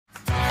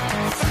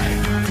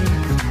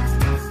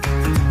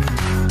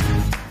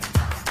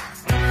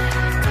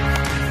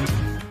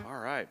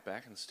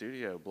back in the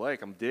studio.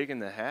 Blake, I'm digging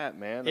the hat,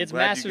 man. It's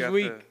Masters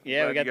Week.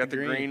 Yeah, we got the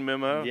green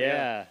memo.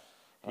 Yeah.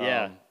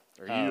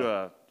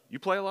 Are you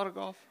play a lot of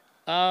golf?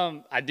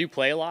 I do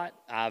play a lot.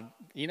 I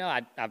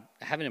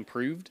haven't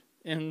improved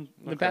in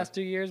the past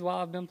 2 years while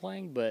I've been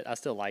playing, but I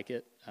still like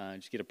it.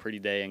 Just get a pretty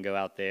day and go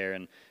out there.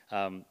 And,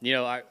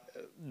 our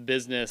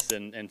business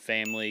and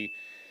family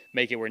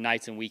make it where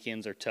nights and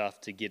weekends are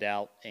tough to get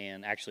out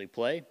and actually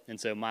play. And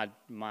so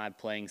my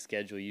playing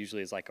schedule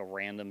usually is like a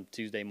random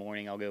Tuesday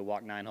morning. I'll go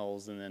walk 9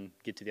 holes and then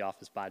get to the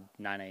office by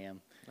 9 a.m.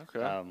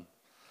 Okay.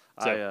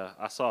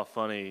 I saw a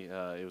funny,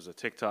 it was a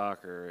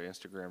TikTok or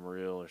Instagram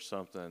reel or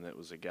something. It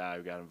was a guy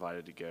who got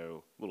invited to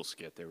go, little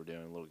skit they were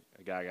doing,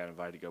 a guy got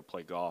invited to go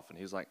play golf, and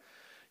he's like,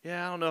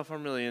 yeah, I don't know if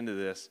I'm really into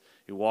this.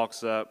 He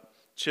walks up,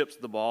 chips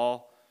the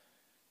ball,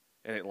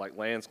 and it like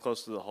lands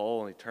close to the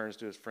hole, and he turns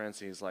to his friends,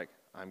 and he's like,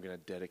 I'm going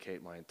to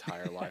dedicate my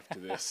entire life to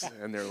this.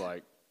 And they're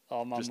like,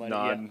 all my just money.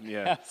 nodding.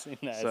 Yeah. I've seen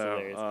that. That's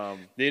hilarious.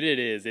 Dude, it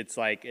is. It's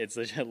like, it's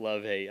such a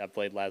love-hate. I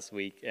played last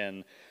week,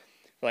 and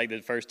for like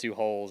the first 2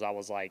 holes, I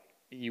was like,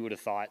 you would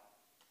have thought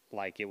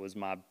like it was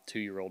my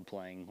 2-year-old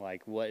playing.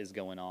 Like, what is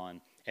going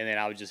on? And then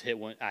I would just hit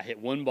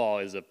one ball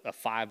as a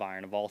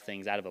 5-iron of all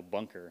things out of a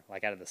bunker,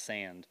 like out of the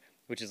sand,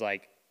 which is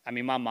like, I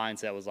mean, my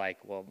mindset was like,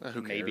 well,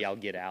 maybe I'll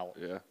get out.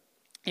 Yeah.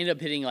 Ended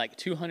up hitting like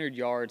 200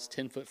 yards,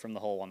 10 foot from the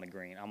hole on the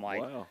green. I'm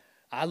like, wow.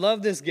 I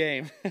love this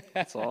game.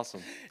 That's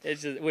awesome.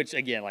 It's just, which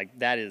again, like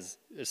that is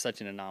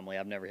such an anomaly.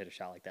 I've never hit a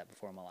shot like that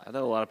before in my life. I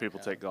know a lot of people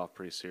take golf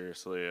pretty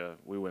seriously.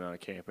 We went on a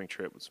camping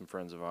trip with some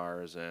friends of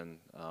ours, and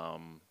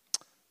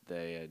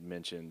they had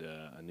mentioned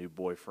a new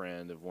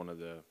boyfriend of one of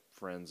the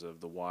friends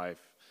of the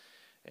wife,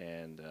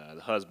 and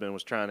the husband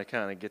was trying to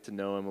kind of get to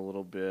know him a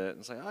little bit. And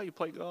it's like, oh, you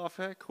play golf?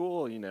 Hey,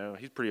 cool. He's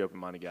a pretty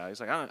open-minded guy. He's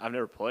like, I've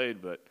never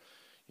played, but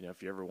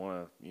if you ever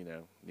want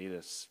to, need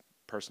a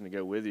person to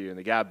go with you. And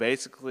the guy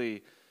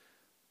basically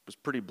was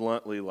pretty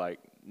bluntly like,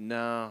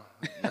 no.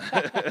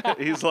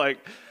 He's like,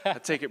 I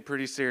take it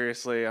pretty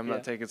seriously. I'm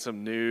not taking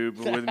some noob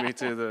with me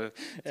to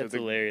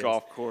the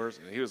golf course.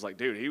 And he was like,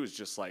 dude, he was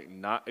just like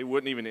it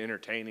wasn't even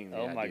entertaining the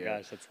idea my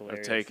gosh, that's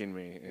hilarious. of taking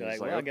me. And like,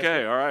 it's well, like,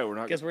 okay, all right, we're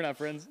not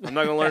friends. I'm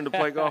not going to learn to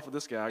play golf with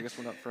this guy. I guess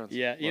we're not friends.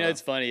 Yeah,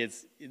 it's funny.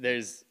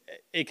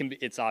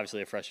 It's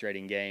obviously a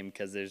frustrating game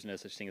because there's no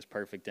such thing as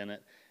perfect in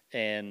it.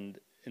 And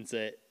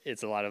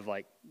it's a lot of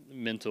like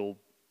mental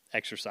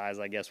exercise,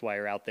 I guess, while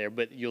you're out there.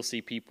 But you'll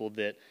see people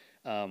that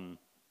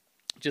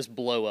just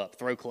blow up,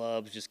 throw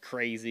clubs, just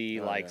crazy.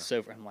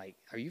 So I'm like,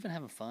 are you even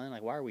having fun?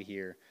 Like, why are we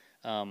here?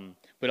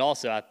 But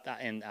also, I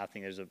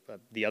think there's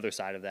the other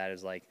side of that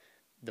is like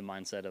the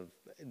mindset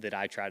that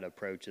I try to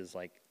approach is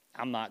like,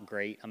 I'm not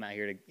great. I'm out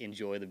here to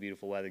enjoy the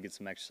beautiful weather, get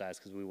some exercise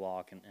because we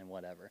walk and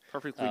whatever.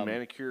 Perfectly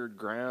manicured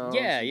ground.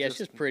 Yeah, it's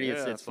just pretty.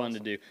 It's fun awesome to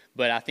do.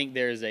 But I think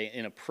there's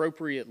an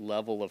appropriate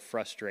level of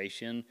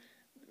frustration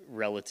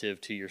relative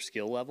to your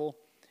skill level.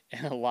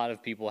 And a lot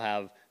of people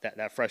have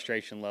that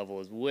frustration level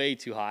is way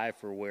too high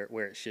for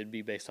where it should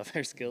be based off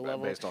their skill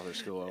level. Based off their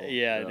skill level.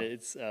 Yeah.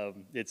 It's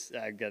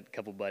I got a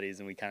couple buddies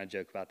and we kind of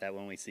joke about that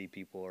when we see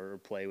people or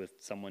play with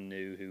someone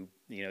new who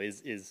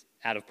is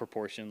out of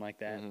proportion like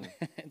that.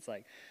 Mm-hmm. It's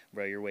like,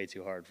 bro, you're way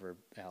too hard for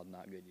how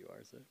not good you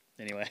are. So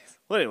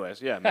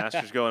anyways, yeah,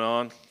 Masters going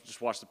on.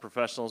 Just watch the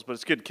professionals, but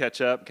it's good to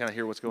catch up, kind of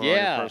hear what's going on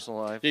in your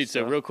personal life. Dude,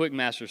 so real quick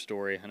Masters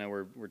story. I know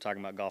we're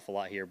talking about golf a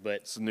lot here,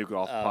 but it's a new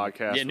golf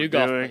podcast. Yeah, new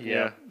golf.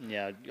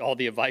 Yeah. All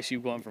the advice you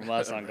want from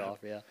us on golf.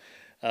 Yeah.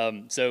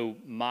 So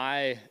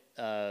my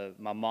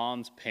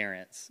mom's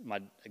parents,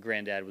 my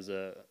granddad was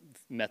a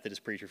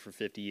Methodist preacher for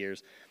 50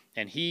 years,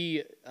 and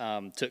he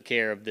took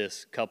care of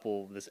this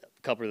couple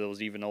that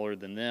was even older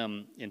than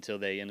them until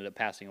they ended up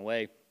passing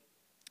away.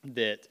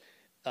 That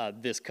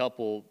this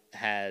couple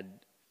had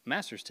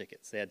Masters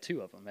tickets. They had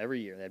 2 of them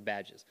every year. They had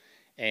badges,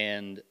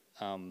 and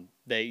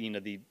they,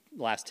 the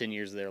last 10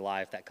 years of their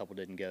life, that couple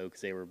didn't go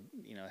because they were,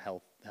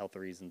 health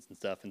reasons and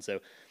stuff. And so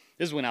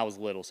this is when I was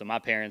little. So my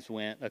parents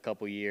went a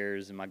couple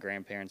years, and my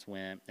grandparents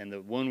went. And the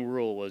one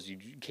rule was you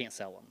can't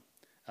sell them.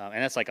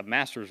 And that's like a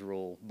Masters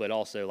rule, but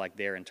also like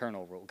their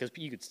internal rule because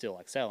you could still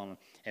like sell them.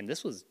 And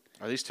this was.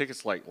 Are these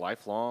tickets like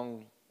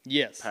lifelong?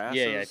 Yes.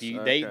 Passes?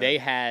 Yeah. They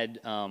had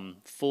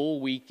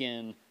full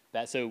weekend.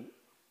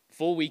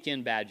 Full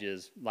weekend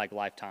badges like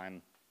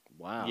lifetime.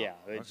 Wow. Yeah,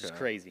 it's just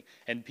crazy.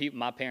 And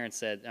my parents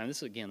said, and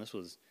this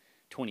was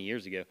 20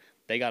 years ago.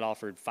 They got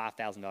offered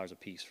 $5,000 a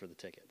piece for the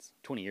tickets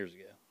 20 years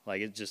ago.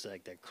 Like it's just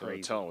like that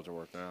crazy. So tell them what they're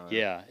worth now.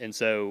 Yeah, and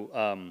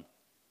so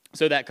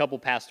so that couple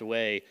passed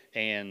away,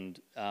 and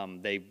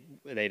they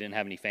didn't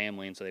have any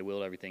family, and so they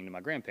willed everything to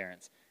my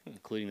grandparents,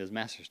 including those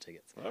Masters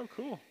tickets. Oh,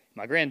 cool.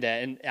 My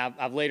granddad, and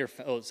I've later,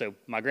 so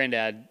my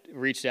granddad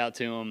reached out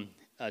to him.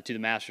 To the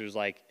Masters,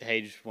 like, hey,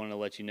 just wanted to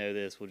let you know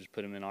this. We'll just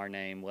put them in our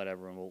name,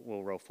 whatever, and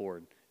we'll roll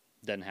forward.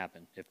 Doesn't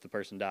happen. If the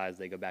person dies,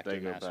 they go back to the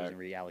Masters and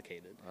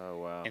reallocate it. Oh,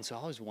 wow. And so I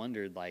always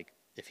wondered, like,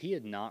 if he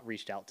had not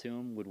reached out to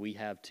him, would we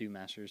have 2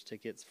 Masters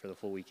tickets for the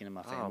full weekend in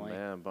my family? Oh,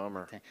 man,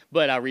 bummer.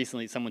 But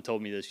someone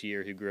told me this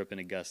year who grew up in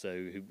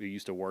Augusta, who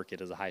used to work it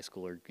as a high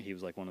schooler. He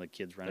was like one of the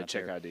kids running. They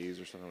check IDs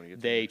or something when you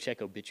get They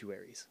check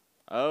obituaries.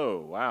 Oh,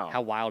 wow.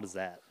 How wild is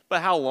that?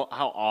 But how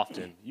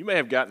often? You may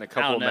have gotten a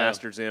couple of know.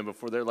 masters in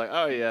before they're like,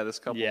 oh, yeah, this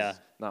couple's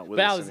not with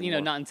but us I was,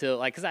 anymore. not until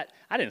like, cause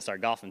I didn't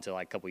start golfing until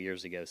like a couple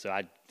years ago, so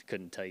I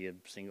couldn't tell you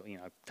a single,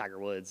 Tiger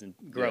Woods and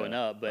growing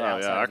up, but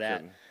outside of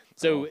that, couldn't.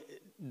 so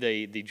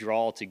the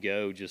draw to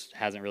go just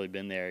hasn't really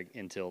been there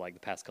until like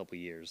the past couple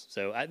of years.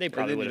 So they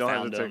probably would have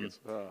found them.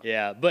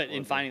 Yeah, but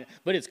in finding,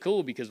 but it's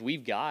cool because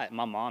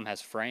my mom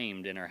has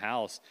framed in her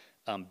house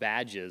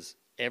badges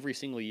every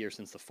single year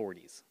since the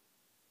 40s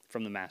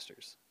from the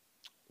Masters.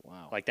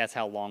 Wow. Like that's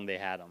how long they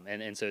had them.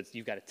 And so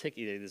you've got a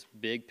ticket, this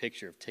big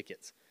picture of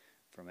tickets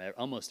from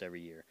almost every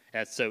year.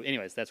 So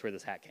anyways, that's where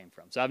this hat came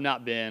from. So I've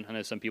not been. I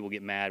know some people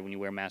get mad when you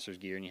wear Masters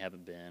gear and you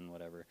haven't been,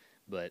 whatever.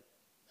 But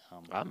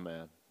I'm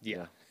mad.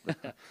 Yeah.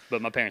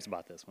 But my parents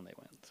bought this when they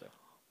went. So.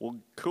 Well,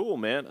 cool,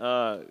 man.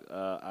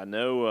 I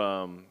know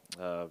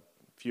a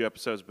few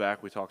episodes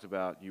back we talked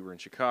about you were in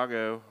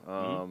Chicago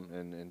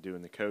and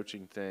doing the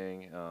coaching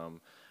thing.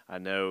 I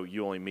know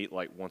you only meet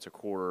like once a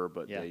quarter,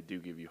 but they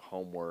do give you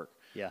homework.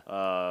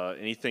 Yeah.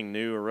 Anything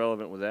new or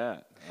relevant with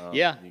that?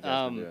 You guys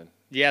been doing?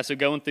 Yeah, so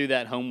going through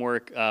that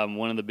homework,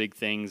 one of the big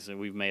things that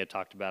we may have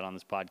talked about on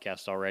this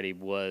podcast already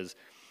was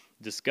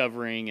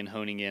discovering and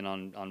honing in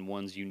on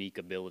one's unique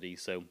ability.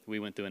 So we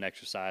went through an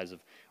exercise of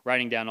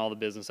writing down all the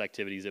business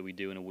activities that we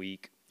do in a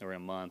week or in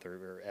a month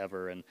or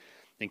ever, and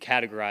then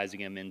categorizing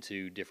them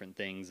into different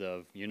things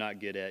of you're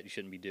not good at, you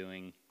shouldn't be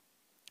doing,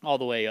 all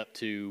the way up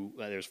to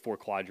there's 4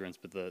 quadrants,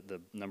 but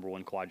the number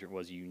 1 quadrant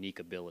was unique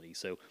ability.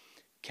 So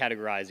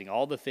categorizing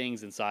all the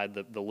things inside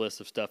the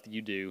list of stuff that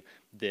you do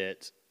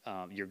that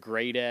you're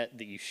great at,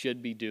 that you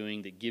should be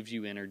doing, that gives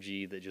you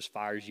energy, that just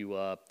fires you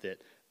up,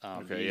 that I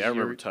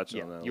remember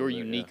touching on that. Your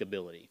unique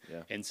ability.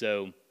 Yeah. And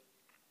so,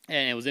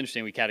 and it was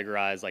interesting, we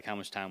categorized like how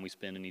much time we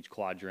spend in each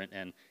quadrant,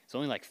 and it's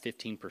only like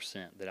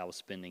 15% that I was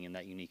spending in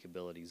that unique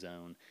ability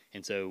zone.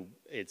 And so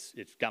it's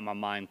got my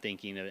mind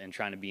thinking and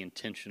trying to be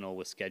intentional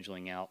with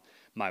scheduling out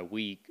my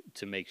week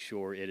to make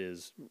sure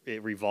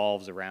it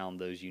revolves around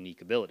those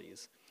unique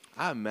abilities.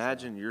 I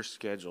imagine your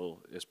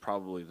schedule is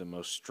probably the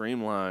most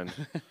streamlined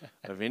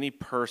of any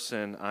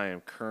person I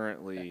am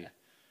currently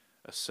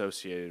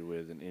associated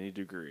with in any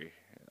degree.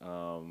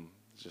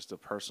 Just a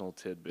personal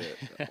tidbit.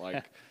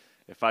 Like,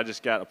 if I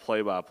just got a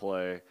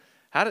play-by-play,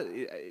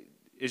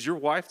 is your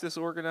wife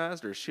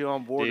disorganized, or is she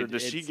on board, or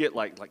does she get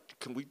like,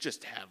 can we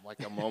just have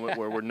like a moment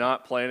where we're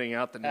not planning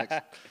out the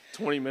next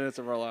 20 minutes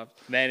of our lives?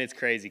 Man, it's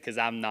crazy because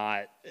I'm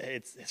not.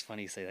 It's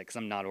funny you say that because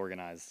I'm not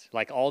organized.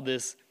 Like all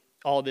this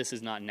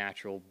is not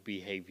natural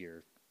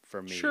behavior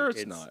for me. Sure,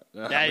 it's not.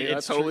 I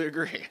totally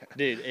agree,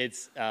 dude.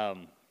 It's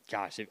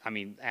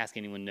ask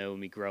anyone know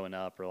me growing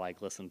up or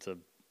like listen to.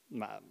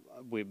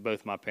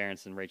 Both my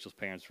parents and Rachel's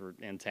parents were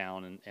in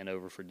town and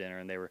over for dinner,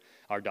 and they were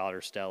our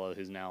daughter Stella,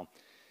 who's now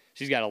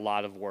she's got a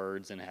lot of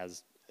words and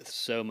has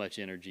so much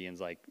energy,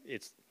 and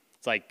it's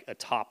like a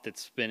top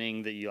that's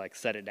spinning that you like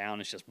set it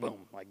down, it's just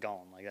boom, like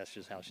gone, like that's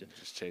just how she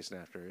just chasing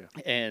after her.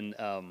 Yeah.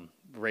 And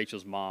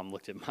Rachel's mom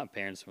looked at my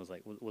parents and was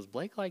like, "Was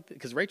Blake like?"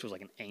 Because Rachel's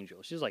like an angel.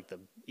 She's like the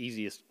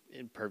easiest.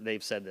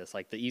 They've said this,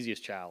 like the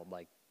easiest child,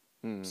 like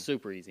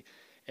super easy,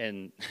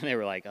 and they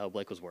were like, "Oh,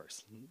 Blake was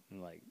worse."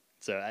 And like.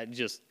 So I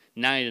just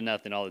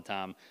 90-0 all the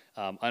time,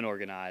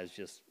 unorganized,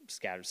 just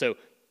scattered. So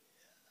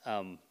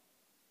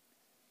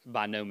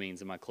by no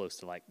means am I close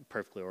to like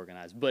perfectly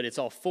organized, but it's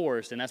all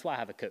forced, and that's why I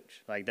have a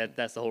coach. Like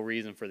that's the whole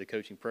reason for the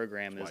coaching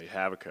program is why you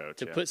have a coach,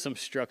 to put some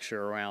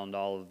structure around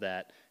all of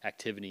that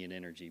activity and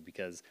energy.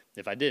 Because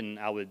if I didn't,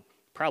 I would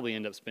probably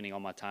end up spending all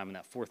my time in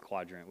that 4th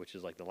quadrant, which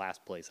is like the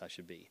last place I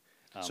should be.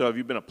 So have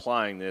you been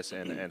applying this,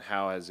 and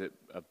how has it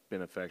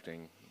been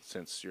affecting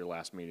since your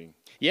last meeting?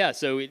 Yeah,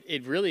 so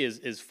it really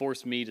is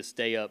forced me to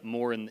stay up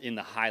more in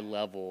the high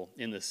level,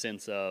 in the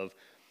sense of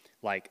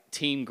like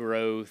team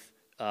growth,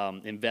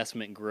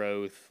 investment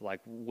growth, like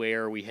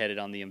where are we headed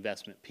on the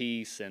investment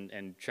piece,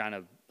 and trying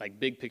to like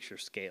big picture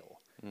scale.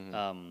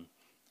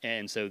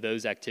 And so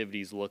those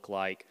activities look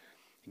like,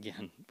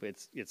 again,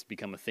 it's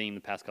become a theme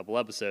the past couple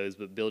episodes,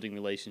 but building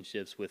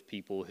relationships with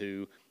people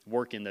who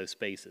work in those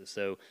spaces.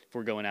 So if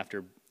we're going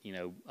after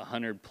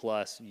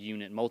 100+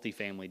 unit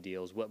multifamily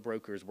deals, what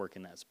brokers work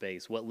in that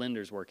space, what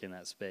lenders work in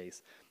that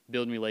space,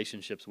 building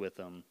relationships with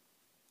them,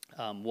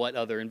 what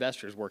other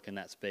investors work in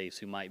that space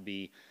who might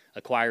be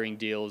acquiring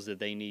deals that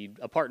they need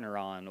a partner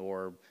on,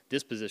 or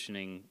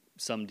dispositioning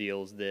some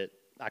deals that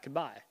I could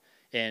buy.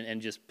 And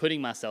just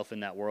putting myself in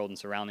that world and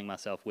surrounding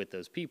myself with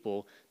those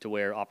people to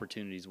where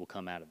opportunities will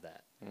come out of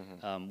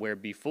that. Where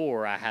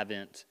before I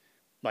haven't,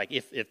 like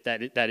if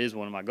that is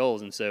one of my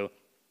goals. And so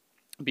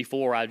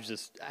before I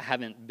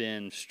haven't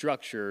been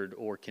structured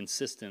or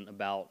consistent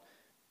about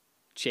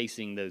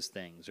chasing those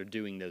things or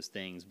doing those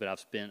things. But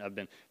I've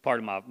been part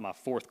of my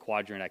 4th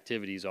quadrant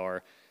activities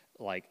are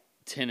like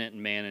tenant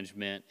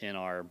management in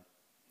our,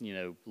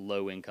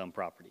 low income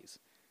properties.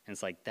 And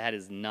it's like, that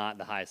is not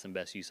the highest and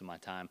best use of my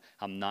time.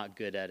 I'm not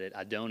good at it.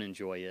 I don't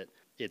enjoy it.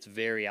 It's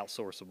very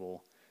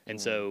outsourceable. And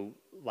so,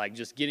 like,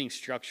 just getting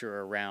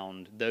structure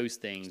around those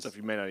things. Stuff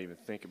you may not even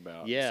think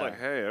about. Yeah. It's like,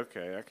 hey,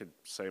 okay, I could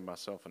save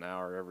myself an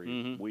hour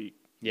every week.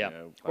 Yeah. You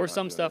know, Or I'm not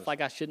some doing stuff this.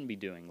 like I shouldn't be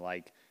doing,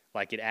 like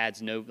it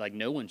adds no, like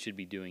no one should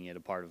be doing it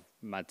a part of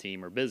my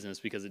team or business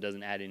because it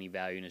doesn't add any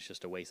value and it's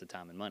just a waste of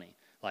time and money.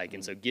 Like,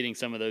 and so getting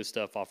some of those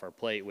stuff off our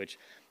plate, which,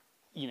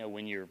 you know,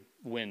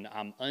 when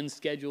I'm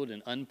unscheduled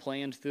and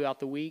unplanned throughout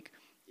the week,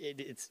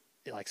 it's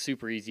like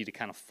super easy to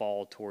kind of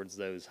fall towards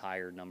those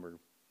higher number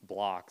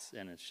blocks,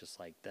 and it's just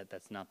like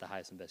that's not the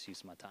highest and best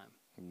use of my time.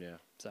 Yeah.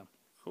 So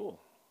Cool.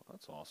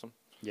 That's awesome.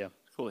 yeah.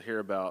 It's cool to hear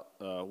about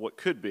what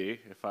could be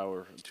if I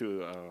were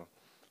to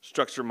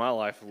structure my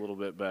life a little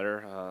bit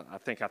better. I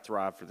think I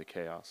thrive for the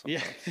chaos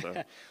sometimes. Yeah.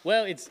 So.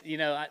 Well, it's, you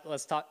know,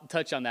 let's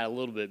touch on that a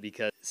little bit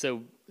because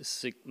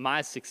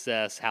my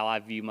success, how I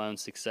view my own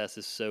success,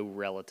 is so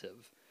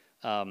relative.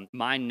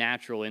 My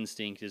natural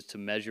instinct is to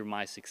measure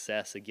my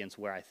success against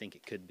where I think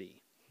it could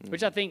be,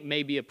 which I think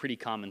may be a pretty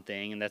common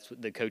thing, and that's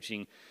what the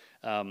coaching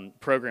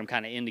program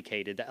kind of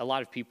indicated. That a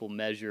lot of people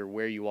measure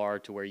where you are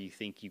to where you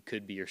think you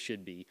could be or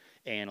should be,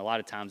 and a lot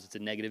of times it's a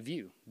negative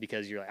view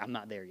because you're like, I'm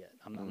not there yet.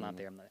 I'm not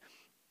there. I'm not there.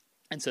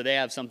 And so they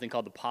have something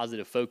called the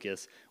positive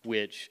focus,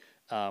 which,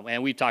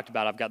 and we've talked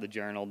about, I've got the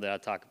journal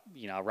that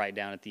I write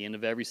down at the end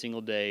of every single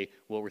day,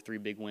 what were 3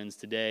 big wins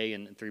today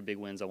and 3 big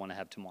wins I want to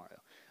have tomorrow.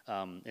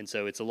 And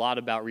so it's a lot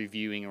about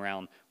reviewing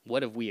around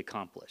what have we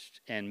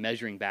accomplished and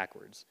measuring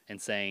backwards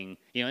and saying,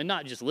 you know, and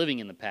not just living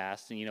in the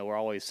past, and, you know, we're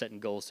always setting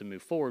goals to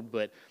move forward,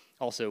 but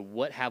also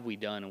what have we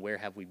done and where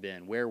have we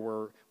been? Where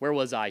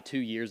was I 2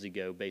 years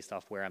ago based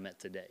off where I'm at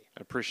today?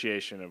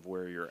 Appreciation of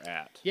where you're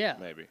at. Yeah.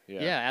 Maybe.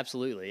 Yeah,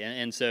 absolutely.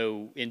 And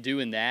so in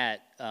doing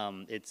that,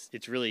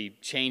 it's really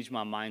changed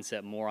my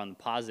mindset more on the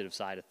positive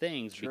side of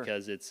things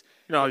because it's,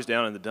 you know, I was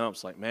down in the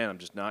dumps like, man, I'm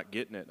just not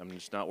getting it. I'm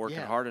just not working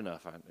Yeah. hard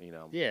enough.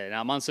 Yeah, and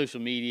I'm on social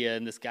media,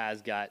 and this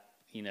guy's got,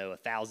 you know,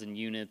 1,000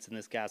 units, and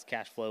this guy's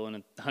cash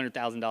flowing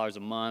 $100,000 a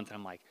month. And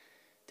I'm like,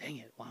 dang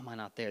it, why am I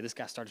not there? This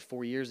guy started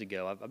 4 years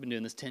ago. I've been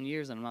doing this 10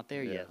 years, and I'm not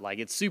there yet. Like,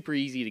 it's super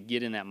easy to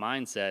get in that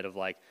mindset of,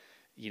 like,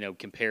 you know,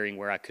 comparing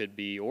where I could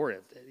be,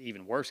 or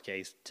even worst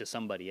case, to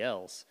somebody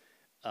else,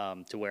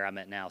 to where I'm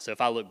at now. So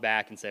if I look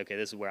back and say, okay,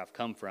 this is where I've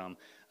come from,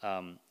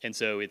 and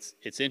so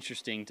it's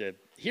interesting to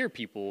hear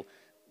people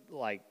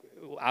like,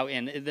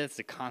 and that's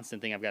the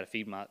constant thing I've got to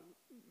feed my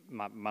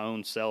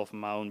own self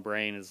and my own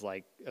brain is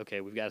like,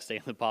 okay, we've got to stay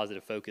on the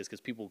positive focus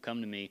because people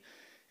come to me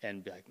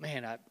and be like,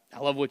 man, I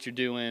love what you're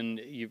doing.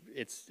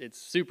 It's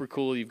super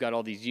cool. You've got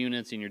all these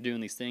units and you're doing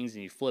these things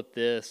and you flip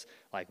this.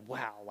 Like,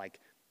 wow, like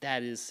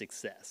that is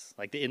success.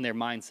 Like in their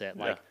mindset,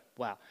 like,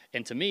 wow.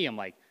 And to me, I'm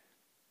like,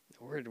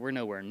 we're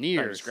nowhere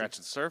near. Not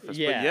scratching the surface.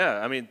 Yeah. But yeah,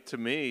 I mean, to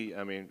me,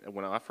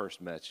 when I first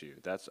met you,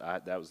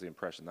 that was the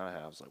impression that I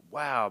had. I was like,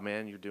 wow,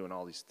 man, you're doing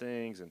all these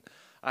things. And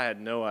I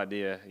had no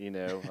idea, you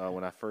know,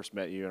 when I first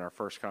met you in our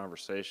first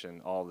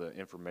conversation, all the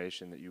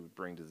information that you would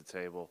bring to the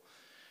table.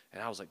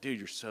 And I was like, dude,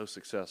 you're so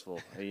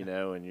successful, you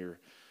know, and you're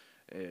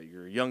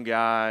a young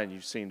guy and you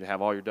seem to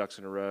have all your ducks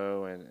in a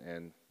row.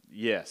 And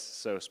yes,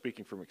 so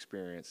speaking from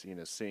experience, you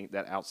know, seeing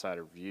that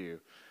outsider view,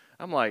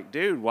 I'm like,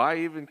 dude, why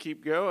even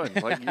keep going?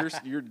 Like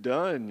you're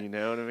done, you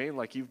know what I mean?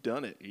 Like you've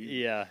done it.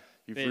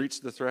 You've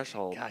reached the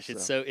threshold. Gosh,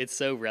 so. It's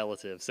so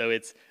relative. So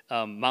it's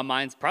my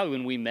mind's probably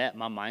when we met,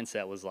 my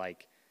mindset was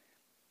like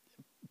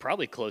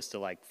probably close to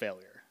like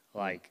failure.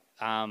 Like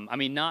I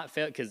mean, not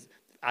fail because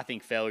I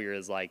think failure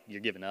is like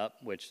you're giving up,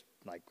 which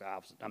like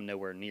I'm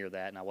nowhere near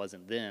that, and I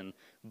wasn't then.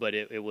 But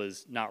it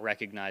was not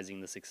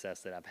recognizing the success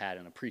that I've had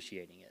and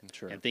appreciating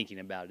it and thinking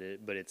about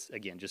it. But it's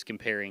again just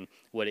comparing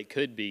what it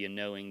could be and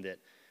knowing that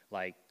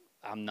like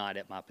I'm not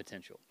at my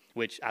potential,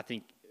 which I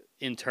think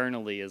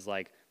internally is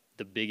like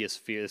the biggest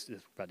fear. This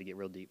is about to get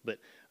real deep, but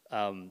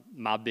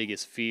my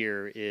biggest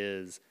fear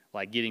is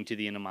like getting to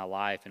the end of my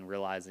life and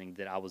realizing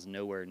that I was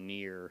nowhere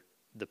near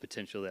the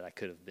potential that I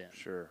could have been.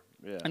 Sure,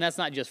 yeah. And that's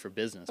not just for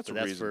business. That's but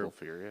a reasonable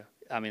fear,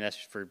 yeah. I mean, that's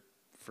for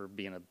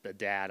being a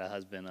dad, a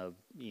husband,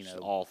 you know.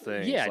 Just all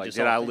things. Yeah, like, just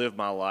did I all live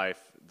my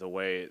life the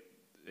way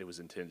it was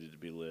intended to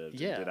be lived?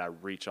 Yeah. Did I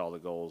reach all the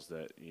goals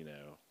that, you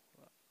know,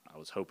 I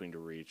was hoping to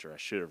reach or I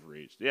should have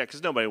reached? Yeah,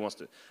 because nobody wants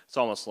to. It's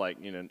almost like,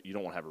 you know, you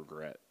don't want to have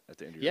regret at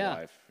the end of your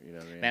life. You know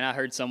what I mean? Man, I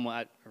heard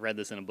I read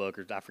this in a book,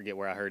 or I forget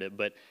where I heard it,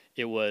 but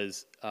it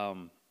was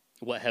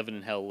what heaven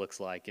and hell looks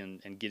like,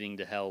 and getting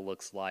to hell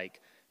looks like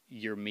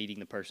you're meeting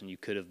the person you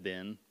could have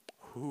been.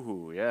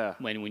 Ooh, yeah.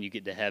 When you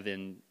get to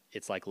heaven,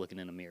 it's like looking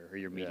in a mirror, or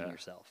you're meeting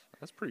yourself.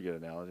 That's a pretty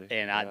good analogy.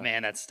 And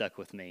man, that's stuck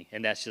with me.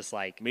 And that's just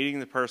like meeting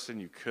the person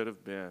you could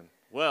have been.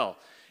 Well,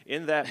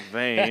 in that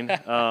vein,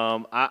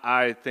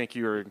 I think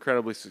you are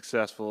incredibly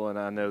successful, and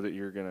I know that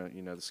you're gonna,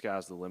 you know, the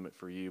sky's the limit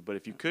for you. But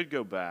if you could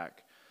go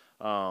back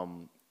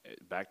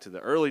to the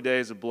early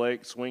days of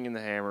Blake swinging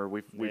the hammer,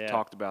 we've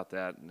talked about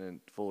that in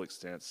full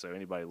extent. So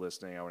anybody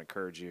listening, I would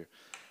encourage you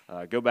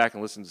go back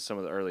and listen to some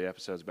of the early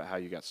episodes about how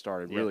you got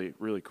started. Really,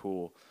 really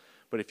cool.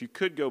 But if you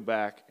could go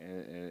back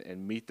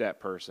and meet that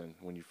person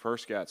when you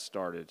first got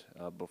started,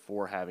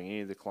 before having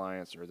any of the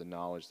clients or the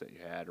knowledge that you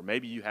had, or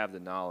maybe you have the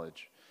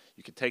knowledge,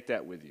 you could take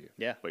that with you.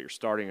 Yeah. But you're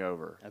starting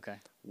over. Okay.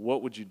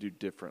 What would you do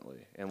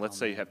differently? And let's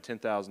say you have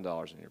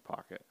 $10,000 in your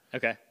pocket.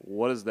 Okay.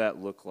 What does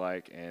that look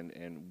like?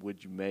 And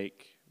would you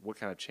make what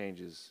kind of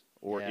changes,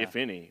 or Yeah. if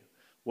any,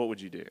 what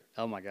would you do?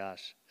 Oh my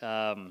gosh.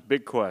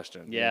 Big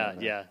question.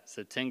 Yeah.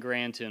 So 10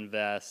 grand to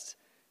invest,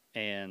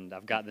 and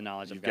I've got the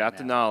knowledge. You've I've got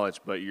the now.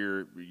 knowledge, but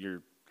you're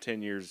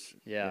 10 years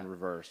Yeah. in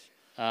reverse.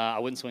 I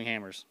wouldn't swing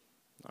hammers.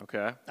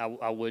 Okay.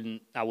 I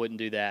wouldn't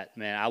do that,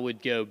 man. I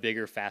would go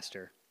bigger,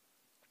 faster,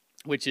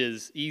 which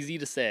is easy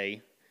to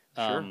say,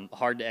 Sure.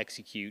 hard to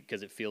execute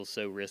because it feels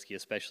so risky,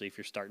 especially if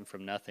you're starting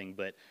from nothing.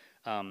 But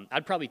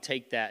I'd probably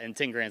take that, and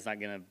 10 grand's not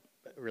going to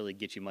really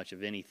get you much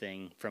of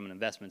anything from an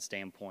investment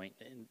standpoint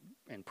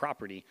in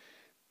property.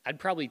 I'd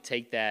probably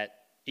take that,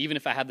 even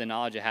if I have the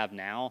knowledge I have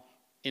now,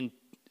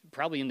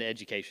 probably into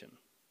education,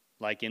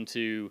 like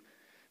into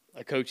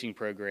a coaching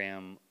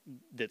program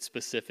that's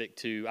specific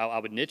to, I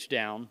would niche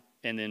down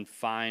and then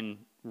find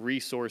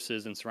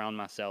resources and surround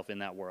myself in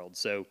that world.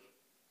 So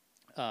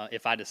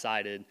if I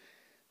decided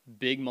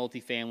big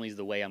multifamily is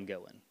the way I'm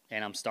going,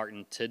 and I'm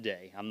starting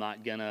today, I'm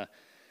not going to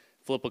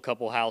flip a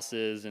couple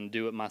houses and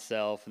do it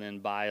myself and then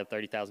buy a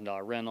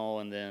 $30,000 rental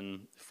and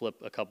then flip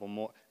a couple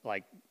more.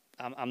 Like,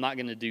 I'm not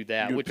going to do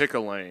that. You would pick a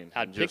lane.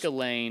 I'd pick a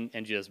lane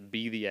and just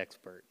be the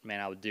expert. Man,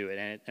 I would do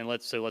it. And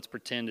let's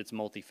pretend it's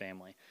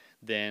multifamily.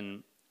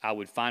 Then I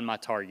would find my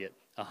target,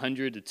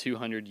 100 to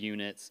 200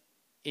 units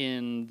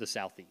in the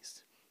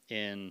Southeast,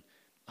 in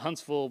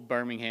Huntsville,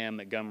 Birmingham,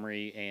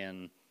 Montgomery,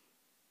 and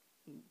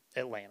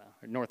Atlanta,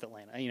 or North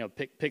Atlanta. You know,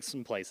 pick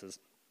some places.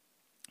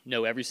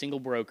 Know every single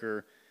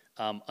broker,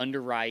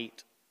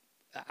 underwrite.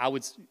 I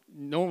would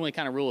normally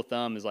kind of rule of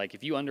thumb is like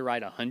if you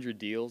underwrite 100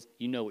 deals,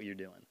 you know what you're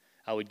doing.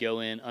 I would go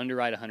in,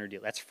 underwrite 100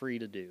 deals. That's free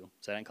to do,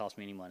 so that didn't cost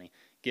me any money.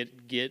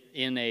 Get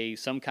in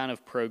some kind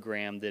of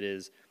program that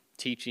is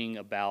teaching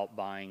about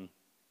buying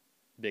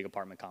big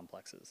apartment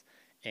complexes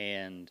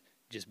and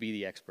just be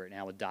the expert. And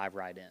I would dive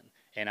right in.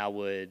 And I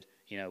would,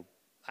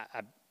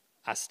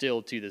 I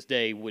still to this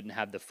day wouldn't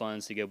have the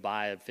funds to go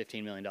buy a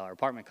 $15 million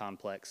apartment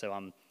complex.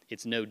 So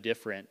it's no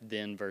different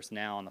then versus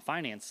now on the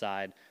finance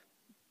side.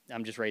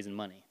 I'm just raising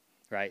money,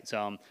 right?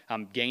 So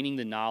I'm gaining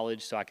the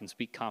knowledge so I can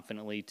speak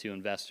confidently to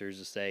investors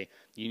to say,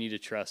 you need to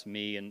trust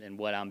me and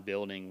what I'm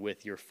building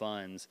with your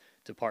funds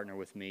to partner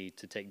with me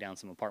to take down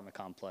some apartment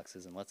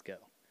complexes, and let's go.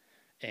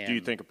 And do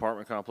you think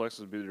apartment complexes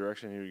would be the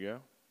direction you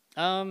would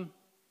go?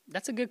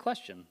 That's a good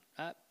question.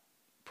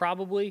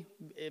 Probably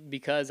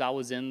because I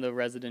was in the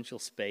residential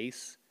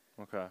space.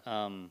 Okay.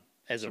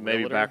 As so a maybe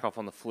realtor. back off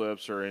on the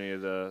flips or any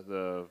of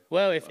the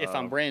Well, if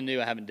I'm brand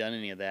new, I haven't done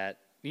any of that.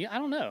 Yeah, I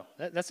don't know.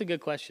 That's a good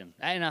question.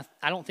 And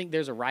I don't think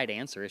there's a right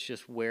answer. It's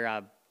just where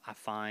I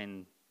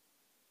find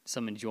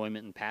some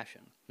enjoyment and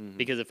passion. Mm-hmm.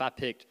 Because if I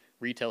picked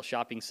retail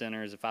shopping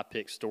centers, if I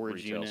picked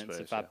storage units, space,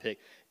 if I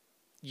picked,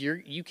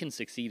 you can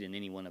succeed in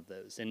any one of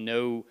those. And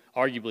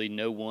arguably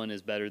no one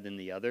is better than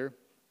the other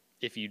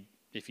if you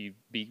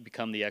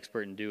become the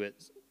expert and do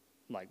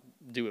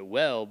it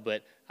well.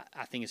 But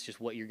I think it's just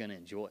what you're going to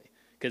enjoy.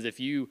 Because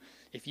if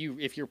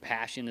your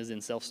passion is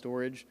in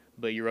self-storage,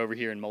 but you're over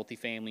here in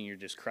multifamily and you're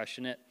just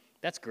crushing it,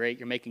 that's great.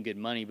 You're making good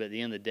money, but at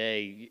the end of the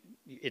day,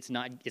 it's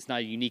not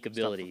a unique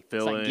ability.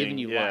 It's not giving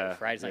you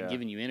life, right? It's not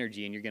giving you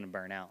energy, and you're going to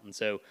burn out. And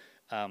so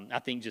I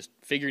think just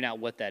figuring out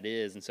what that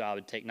is, and so I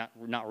would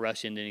not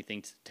rush into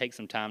anything, to take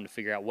some time to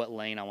figure out what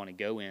lane I want to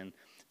go in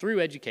through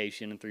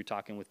education and through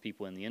talking with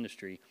people in the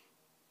industry,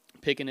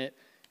 picking it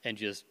and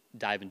just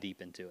diving deep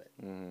into it.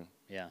 Mm-hmm.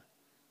 Yeah,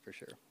 for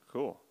sure.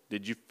 Cool.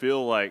 Did you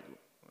feel like,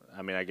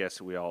 I mean, I guess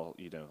we all,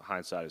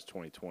 hindsight is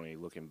 20/20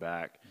 looking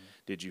back. Mm-hmm.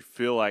 Did you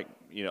feel like,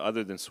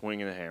 other than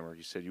swinging a hammer,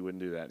 you said you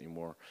wouldn't do that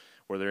anymore,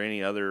 were there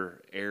any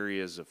other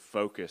areas of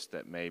focus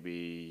that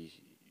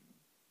maybe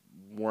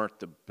weren't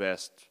the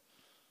best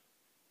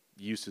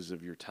uses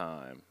of your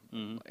time,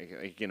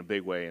 like in a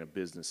big way, in a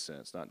business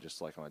sense, not just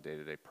like on a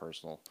day-to-day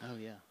personal? Oh,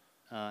 yeah.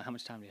 How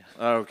much time do you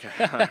have?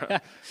 Okay.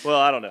 Well,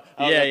 I don't know.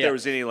 I don't know if there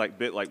was any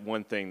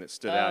one thing that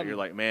stood out. You're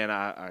like, man,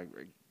 I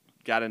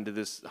got into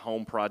this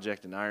home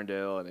project in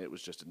Irondale, and it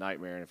was just a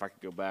nightmare. And if I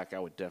could go back, I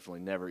would definitely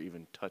never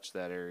even touch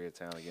that area of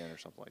town again, or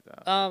something like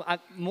that.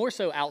 More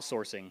so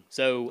outsourcing.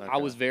 So okay. I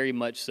was very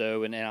much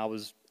so, and I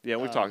was. Yeah,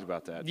 we talked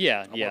about that.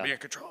 Yeah, I want to be in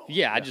control.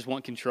 Yeah, I just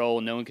want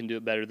control. No one can do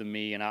it better than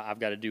me, and I've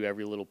got to do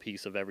every little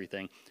piece of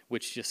everything,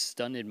 which just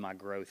stunted my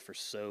growth for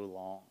so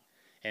long.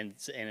 And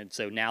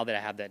so now that I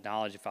have that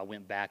knowledge, if I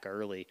went back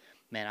early,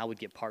 man, I would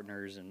get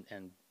partners and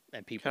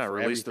people. Kind of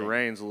release the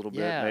reins a little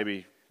bit,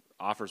 maybe.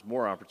 Offers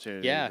more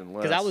opportunity than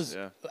less.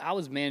 Because I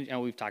was managing,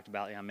 we've talked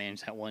about, I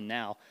manage that one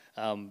now,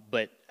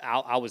 but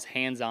I was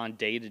hands-on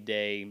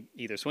day-to-day,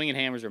 either swinging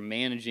hammers or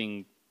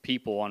managing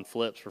people on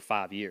flips for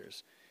 5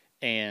 years.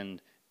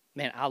 And,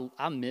 man,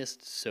 I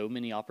missed so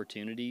many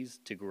opportunities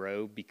to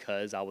grow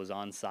because I was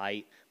on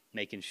site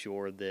making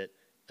sure that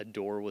a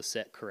door was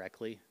set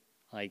correctly.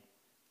 Like,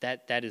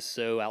 that is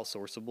so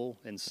outsourceable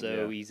and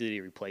so easy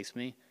to replace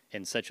me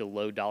in such a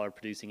low-dollar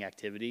producing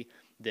activity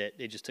that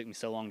it just took me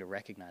so long to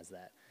recognize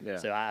that. Yeah.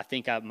 So I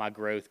think my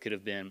growth could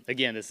have been,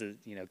 again, this is,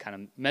 kind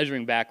of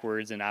measuring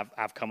backwards, and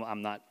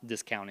I'm not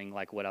discounting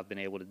like what I've been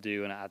able to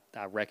do, and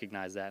I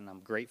recognize that, and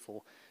I'm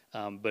grateful.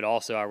 But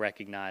also I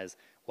recognize,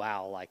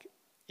 wow, like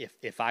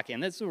if I can,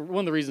 that's one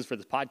of the reasons for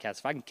this podcast,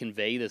 if I can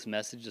convey this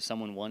message to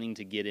someone wanting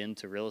to get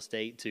into real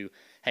estate to,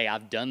 hey,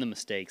 I've done the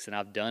mistakes and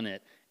I've done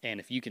it. And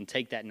if you can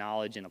take that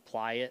knowledge and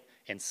apply it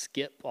and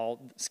skip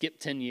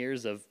 10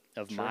 years of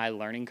my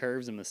learning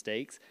curves and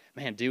mistakes,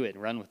 man, do it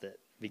and run with it.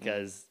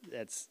 Because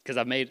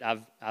I've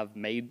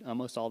made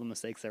almost all the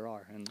mistakes there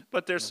are.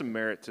 But there's some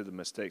merit to the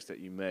mistakes that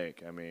you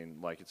make. I mean,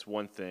 like, it's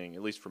one thing,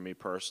 at least for me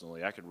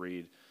personally, I could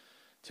read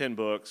 10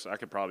 books. I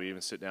could probably even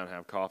sit down and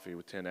have coffee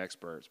with 10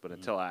 experts. But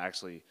until I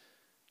actually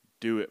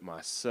do it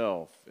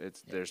myself,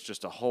 there's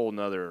just a whole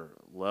nother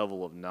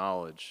level of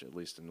knowledge, at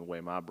least in the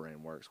way my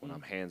brain works, when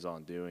I'm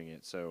hands-on doing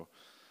it. So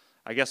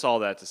I guess all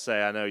that to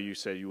say, I know you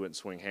said you wouldn't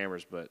swing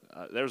hammers, but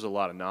there's a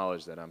lot of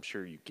knowledge that I'm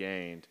sure you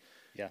gained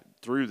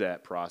through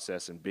that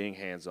process and being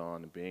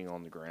hands-on and being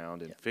on the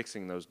ground and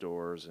fixing those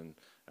doors. And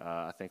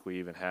I think we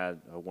even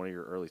had one of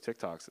your early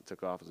TikToks that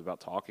took off was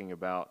about talking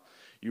about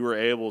you were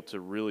able to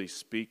really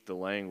speak the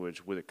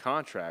language with a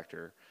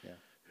contractor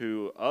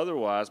who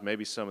otherwise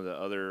maybe some of the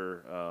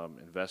other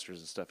investors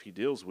and stuff he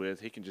deals with,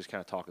 he can just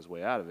kind of talk his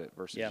way out of it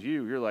versus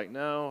you're like,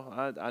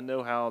 no, I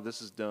know how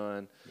this is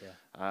done.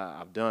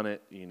 I've done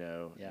it, you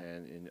know,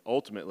 and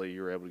ultimately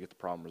you were able to get the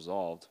problem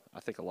resolved. I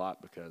think a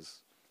lot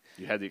because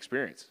you had the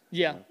experience.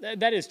 Yeah,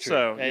 that is true.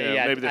 So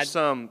maybe there's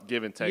some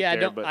give and take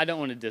there. I don't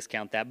want to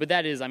discount that. But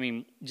that is, I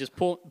mean, just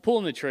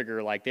pulling the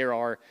trigger, like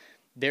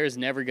there's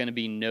never going to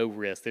be no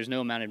risk. There's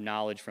no amount of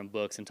knowledge from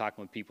books and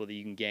talking with people that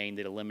you can gain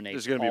that eliminates all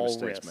risk. There's going to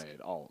be mistakes made.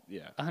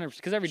 100%,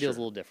 because every deal is a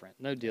little different.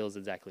 No deal is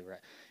exactly right.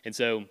 And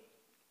so,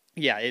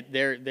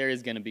 there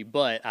is going to be.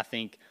 But I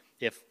think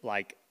if,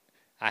 like,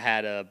 I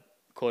had a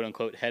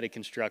quote-unquote head of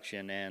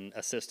construction and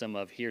a system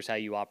of here's how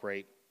you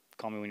operate,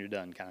 call me when you're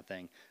done kind of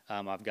thing.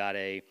 I've got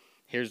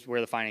here's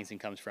where the financing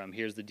comes from.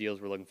 Here's the deals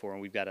we're looking for.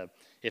 And we've got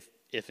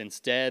if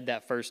instead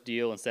that first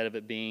deal, instead of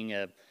it being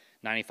a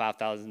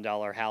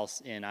 $95,000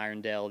 house in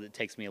Irondale that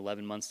takes me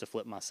 11 months to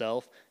flip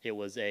myself, it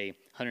was a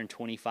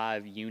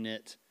 125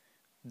 unit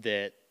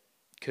that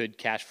could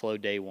cash flow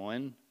day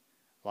one.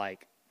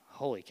 Like,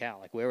 holy cow,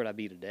 like where would I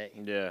be today?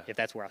 If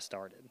that's where I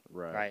started.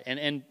 Right.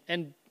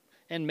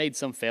 And made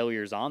some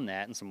failures on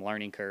that and some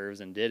learning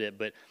curves and did it.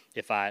 But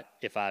if I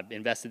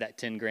invested that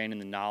 10 grand in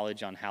the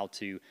knowledge on how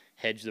to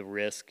hedge the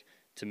risk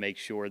to make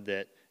sure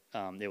that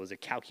it was a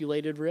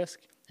calculated risk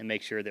and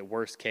make sure that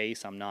worst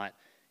case I'm not,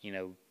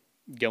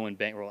 going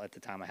bankrupt. At the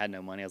time I had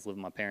no money. I was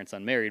living with my parents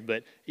unmarried.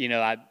 But,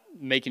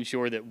 making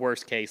sure that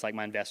worst case, like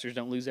my investors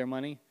don't lose their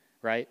money,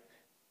 right?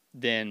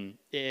 Then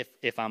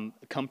if I'm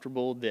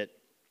comfortable that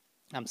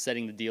I'm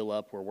setting the deal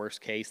up where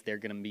worst case they're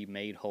going to be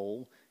made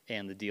whole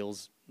and the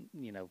deal's,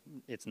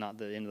 it's not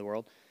the end of the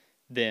world,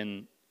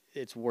 then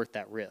it's worth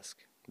that risk.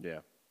 Yeah.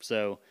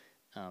 So,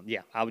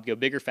 I would go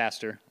bigger,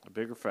 faster.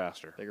 Bigger,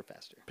 faster. Bigger,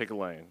 faster. Pick a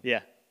lane.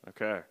 Yeah.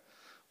 Okay.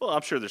 Well,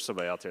 I'm sure there's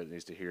somebody out there that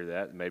needs to hear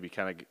that and maybe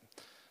kind of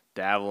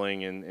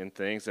dabbling in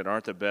things that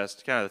aren't the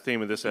best. Kind of the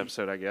theme of this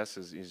episode, I guess,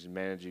 is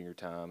managing your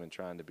time and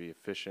trying to be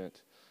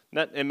efficient.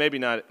 Maybe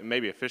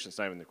efficient's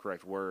not even the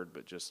correct word,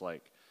 but just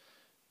like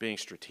being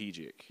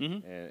strategic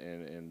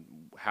and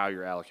how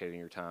you're allocating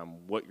your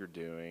time, what you're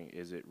doing.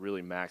 Is it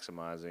really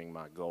maximizing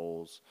my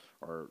goals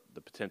or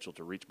the potential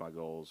to reach my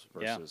goals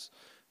versus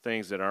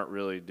things that aren't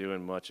really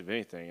doing much of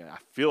anything? I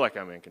feel like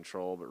I'm in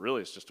control, but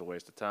really it's just a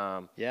waste of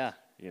time. Yeah.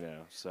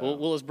 So.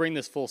 Well, let's bring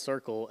this full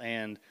circle.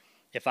 And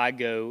if I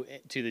go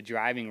to the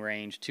driving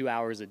range 2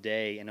 hours a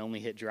day and only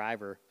hit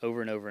driver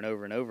over and over and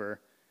over and over,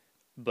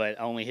 but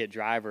only hit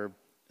driver,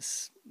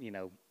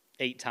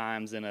 8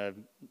 times in a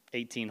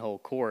 18-hole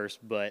course,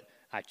 but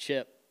I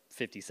chip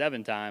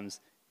 57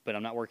 times, but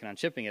I'm not working on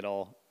chipping at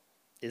all,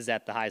 is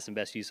that the highest and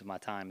best use of my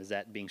time? Is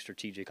that being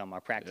strategic on my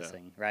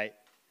practicing, right?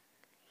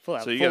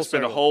 So you got to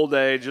spend a whole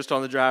day just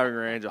on the driving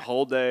range, a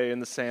whole day in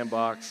the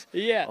sandbox,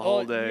 a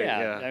whole day.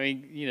 I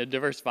mean,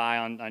 diversify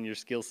on your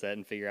skill set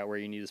and figure out where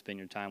you need to spend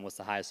your time, what's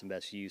the highest and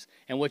best use,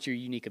 and what's your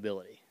unique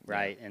ability,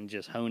 right? And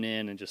just hone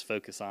in and just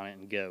focus on it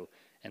and go.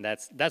 And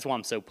that's why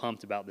I'm so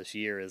pumped about this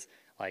year is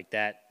like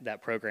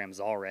that program is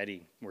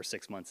already, we're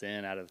 6 months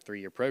in out of a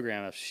 3-year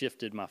program. I've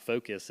shifted my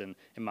focus and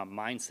my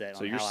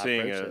mindset on how I approach those things. So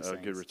you're seeing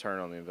a good return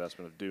on the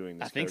investment of doing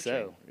this. I think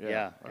so.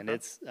 Yeah. Okay. And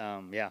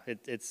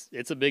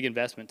it's a big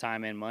investment,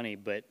 time and money,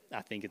 but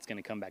I think it's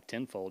going to come back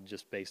tenfold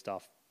just based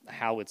off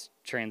how it's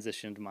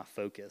transitioned my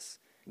focus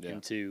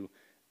into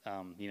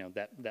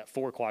that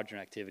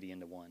 4-quadrant activity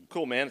into one.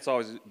 Cool, man. It's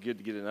always good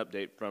to get an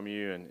update from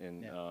you,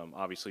 and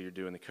obviously you're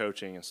doing the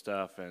coaching and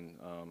stuff, and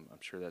I'm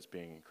sure that's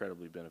being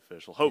incredibly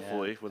beneficial,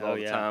 hopefully, with all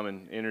the time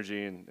and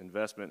energy and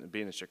investment and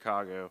being in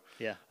Chicago.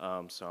 Yeah.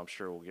 So I'm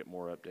sure we'll get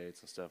more updates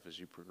and stuff as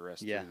you progress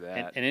through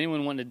that. And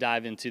anyone wanting to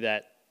dive into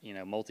that,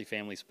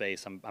 multifamily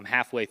space, I'm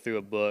halfway through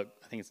a book.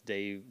 I think it's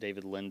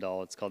David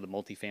Lindahl. It's called The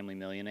Multifamily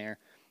Millionaire.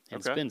 And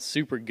it's been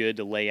super good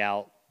to lay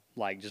out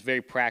like just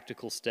very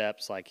practical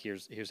steps. Like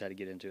here's how to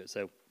get into it.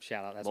 So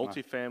shout out. That's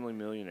Multifamily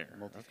Millionaire.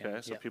 Multifamily,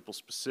 Okay, so yep. people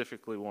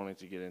specifically wanting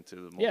to get into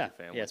the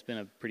multifamily. Yeah, it's been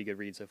a pretty good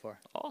read so far.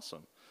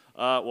 Awesome.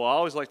 Well, I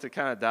always like to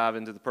kind of dive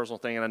into the personal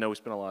thing, and I know we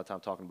spend a lot of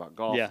time talking about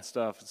golf and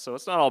stuff, so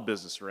it's not all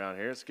business around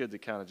here. It's good to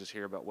kind of just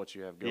hear about what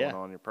you have going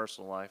on in your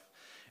personal life.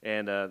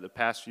 And the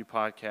past few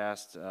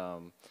podcasts,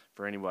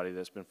 for anybody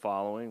that's been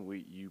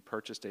following, you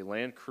purchased a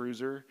Land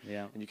Cruiser,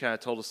 and you kind of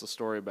told us the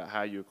story about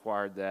how you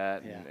acquired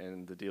that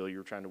and the deal you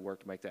were trying to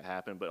work to make that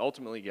happen, but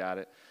ultimately got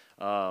it.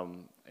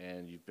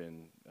 And you've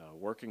been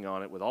working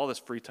on it with all this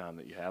free time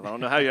that you have. I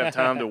don't know how you have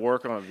time to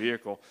work on a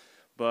vehicle.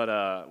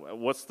 But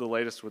what's the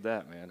latest with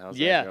that, man? How's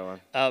that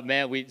going?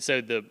 Man,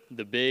 so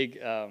the big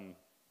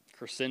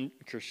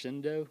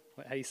crescendo.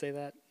 How do you say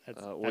that?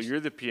 Well, you're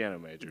the piano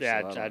major.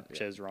 Yeah, so I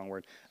chose the wrong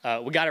word.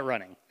 We got it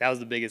running. That was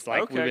the biggest.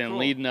 Like we've been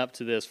leading up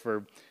to this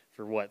for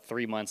what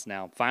 3 months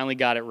now. Finally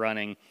got it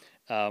running.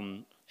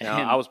 Now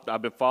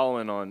I've been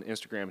following on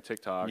Instagram and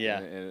TikTok. Yeah.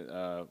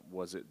 And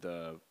was it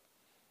the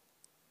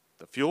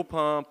fuel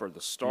pump or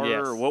the starter?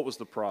 Yes. Or what was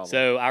the problem?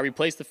 So I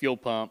replaced the fuel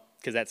pump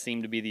because that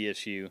seemed to be the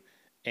issue.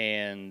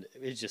 And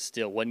it just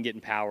still wasn't getting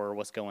power.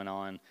 What's going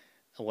on?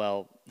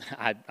 Well,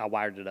 I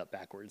wired it up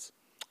backwards.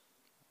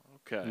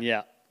 Okay.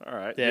 Yeah. All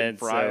right. Didn't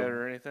fry it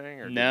or anything?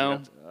 Or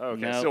no.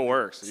 Okay. It still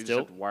works. You just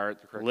have to wire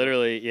it the correct way.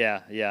 Literally,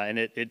 yeah. And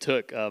it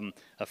took a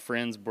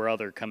friend's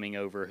brother coming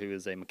over who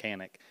is a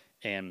mechanic,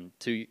 and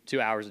 2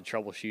 hours of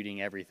troubleshooting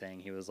everything.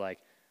 He was like,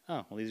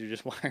 "Oh, well, these are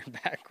just wired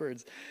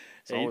backwards."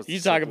 You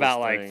talk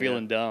about like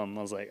feeling dumb.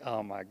 I was like,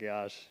 "Oh my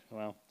gosh."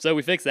 Well, so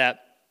we fixed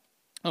that.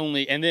 And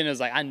then it was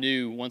like I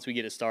knew once we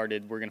get it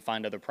started, we're gonna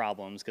find other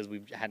problems because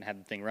we hadn't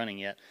had the thing running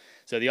yet.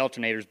 So the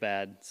alternator's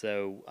bad.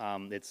 So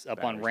it's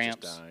up on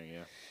ramps. Just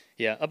dying,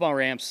 yeah, up on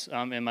ramps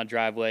in my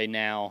driveway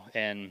now,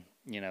 and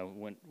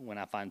when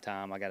I find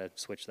time, I gotta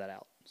switch that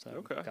out.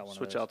 So got one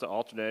switch out the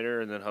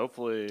alternator, and then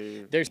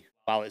hopefully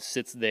while it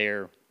sits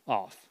there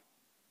off.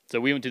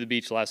 So we went to the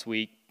beach last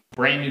week.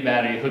 Brand new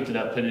battery, hooked it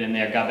up, put it in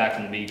there, got back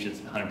from the beach. It's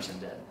 100%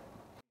 dead.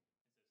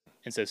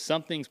 And so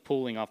something's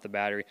pulling off the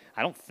battery.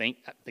 I know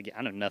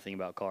nothing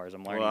about cars.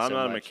 I'm learning so much. Well,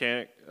 I'm not a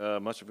mechanic,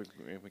 much of a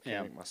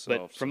mechanic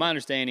myself. But from my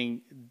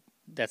understanding,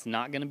 that's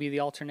not going to be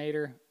the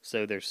alternator.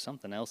 So there's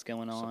something else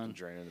going on. Something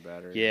draining the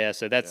battery. Yeah,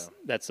 so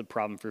that's a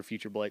problem for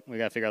future Blake. We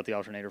got to figure out the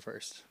alternator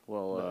first.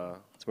 Well,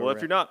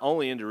 if you're not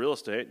only into real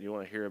estate, you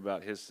want to hear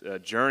about his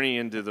journey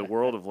into the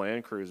world of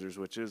Land Cruisers,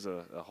 which is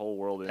a whole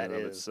world in and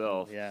of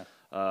itself. Yeah.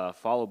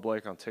 Follow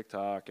Blake on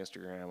TikTok,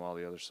 Instagram, all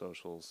the other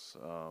socials.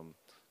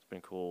 It's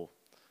been cool.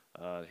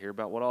 Hear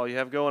about what all you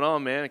have going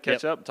on, man, and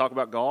catch up and talk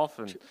about golf.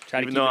 And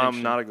even though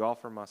I'm not a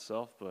golfer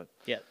myself, but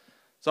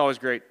it's always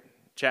great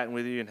chatting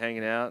with you and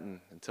hanging out. And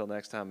until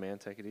next time, man,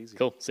 take it easy.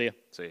 Cool. See ya.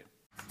 See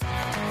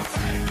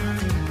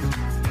ya.